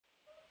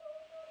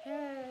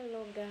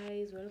Hello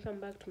guys, welcome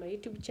back to my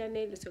YouTube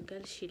channel. It's your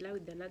girl Sheila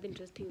with another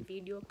interesting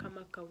video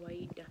kama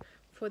kawaida.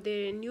 For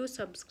the new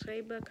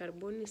subscriber,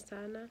 karibuni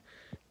sana.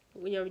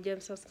 When you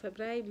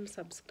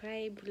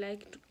subscribe,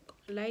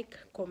 like,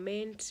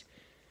 comment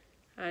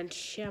and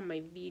share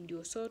my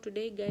video. So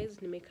today guys,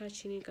 nimekaa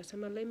chini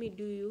nikasema let me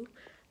do you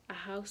a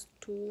house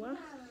tour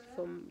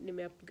from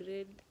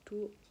upgrade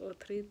 2 or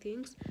 3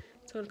 things.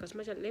 So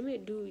nikasema let me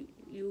do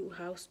you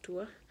house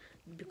tour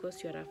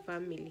because you are a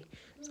family.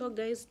 So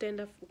guys, stand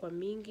up kwa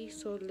mingi.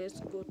 So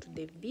let's go to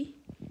the video.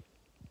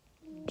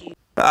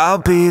 I'll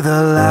be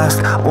the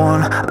last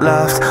one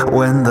left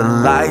when the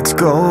lights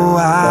go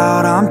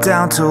out. I'm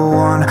down to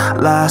one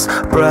last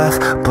breath,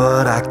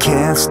 but I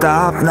can't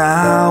stop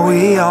now.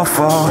 We all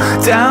fall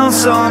down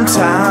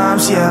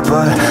sometimes, yeah,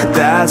 but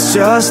that's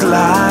just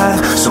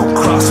life. So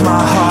cross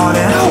my heart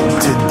and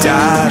hope to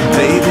die.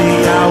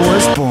 Baby, I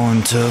was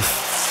born to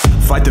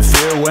fight the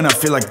fear when I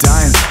feel like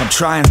dying. I'm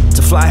trying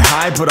to fly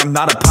high, but I'm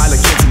not a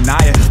pilot, can't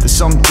deny it. There's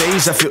some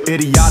days I feel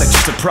idiotic,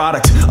 just a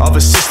product of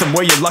a system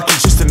where you're lucky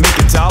just to make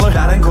 $1.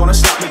 That ain't gonna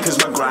stop me cause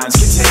my grind's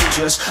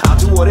contagious. I'll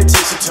do what it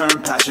takes to turn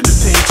passion to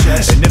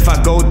paychecks. And if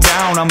I go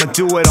down, I'ma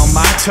do it on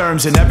my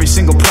terms. And every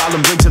single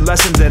problem brings a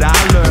lesson that I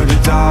learned. The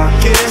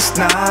darkest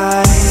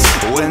nights,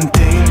 when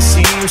things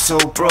seem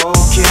so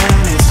broken,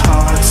 it's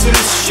hard to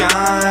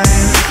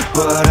shine,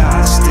 but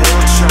I still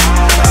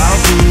try. I'll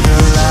be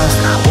the last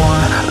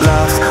one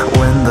left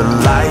when the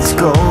lights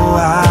go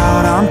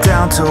out. I'm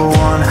down to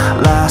one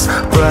last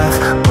breath,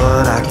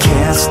 but I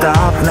can't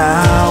stop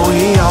now.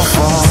 We all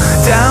fall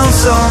down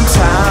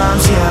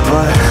sometimes, yeah,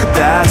 but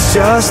that's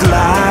just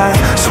life.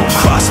 So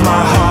cross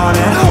my heart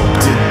and hope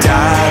to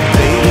die.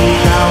 Baby,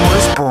 I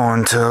was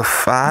born to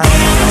fight.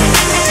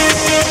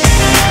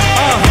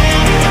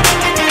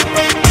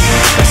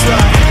 That's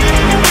right.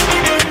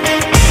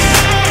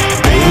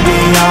 Baby,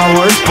 I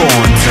was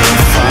born to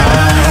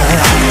fight.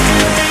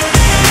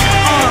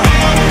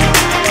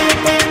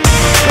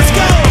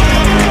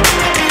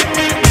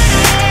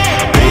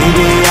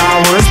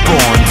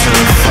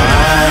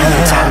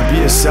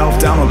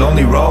 Down a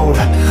lonely road,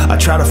 I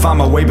try to find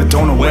my way but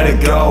don't know where to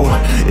go.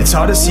 It's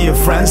hard to see your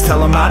friends, tell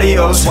them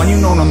adios. When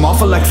you known them all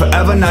for like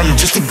forever, now you're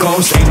just a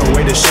ghost. Ain't no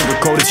way to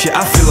sugarcoat it, yeah,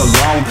 I feel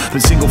alone. Been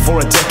single for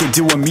a decade,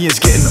 doing me is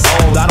getting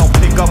old. I don't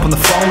pick up on the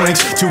phone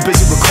rings, too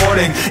busy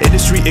recording.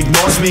 Industry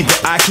ignores me, but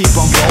I keep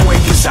on going,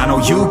 cause I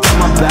know you got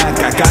my back,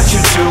 I got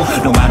you too.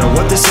 No matter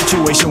what the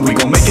situation, we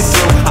gon' make it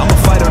through. I'm a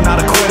fighter, not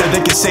a quitter.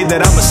 They can say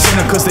that I'm a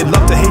sinner cause they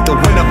love to hate the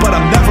winner, but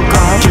I'm never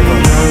gonna give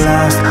them the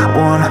last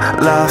one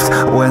left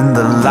when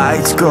the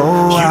lights go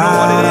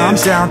out. I'm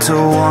down to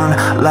one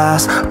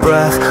last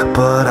breath,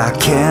 but I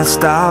can't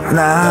stop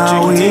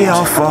now. We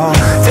all fall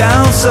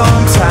down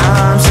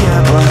sometimes,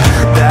 yeah, but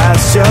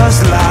that's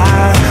just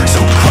life. So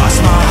cross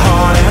my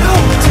heart and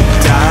hope to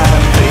die.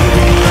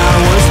 Baby, I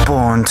was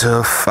born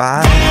to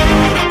fight.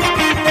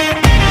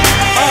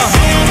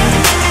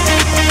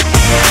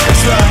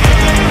 That's right.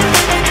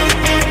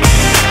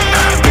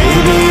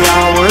 Baby, I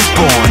was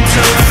born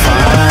to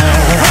fight.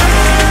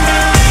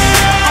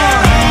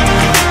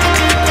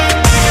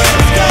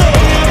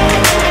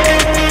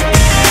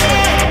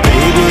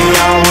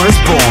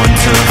 Born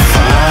to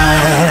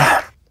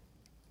fight.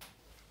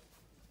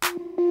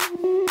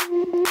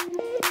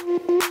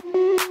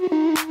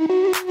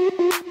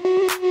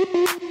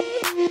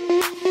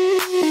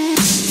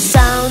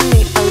 Sound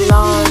the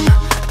alarm,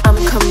 I'm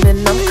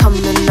coming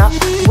up.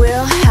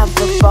 We'll have a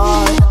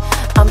ball.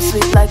 I'm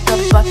sweet like a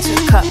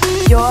buttercup.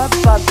 You're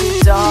Barbie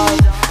doll.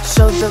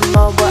 Show them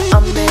all what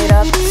I'm made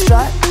of.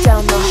 Strut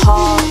down the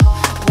hall.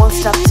 Won't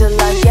stop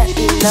till I get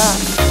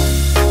enough.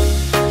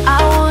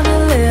 I wanna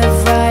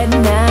live right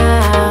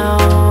now.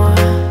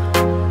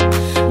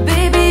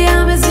 Baby,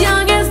 I'm as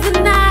young as the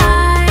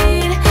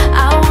night.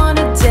 I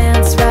wanna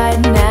dance right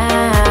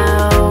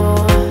now.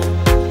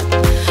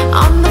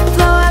 On the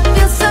floor, I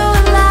feel so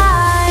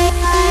alive.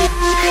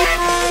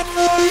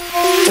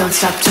 Don't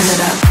stop, turn it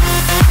up.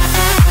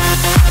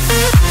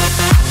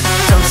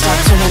 Don't stop,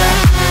 turn it up.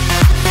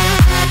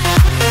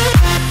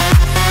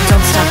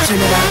 Don't stop,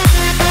 turn it up.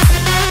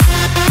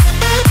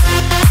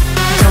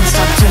 Don't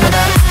stop, turn it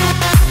up.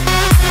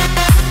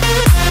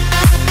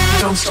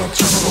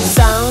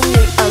 Sound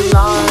the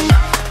alarm,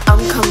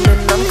 I'm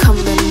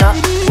coming up.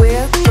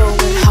 We're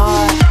going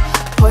hard.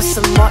 Pour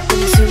some more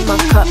into my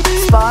cup.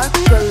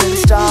 Sparkling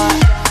star,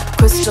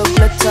 crystal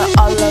glitter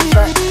all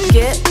over.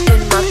 Get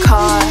in my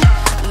car,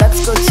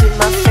 let's go to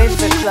my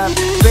favorite club.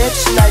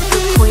 Rich like a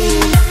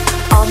queen,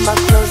 all my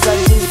clothes are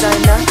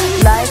designer.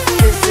 Life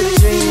is a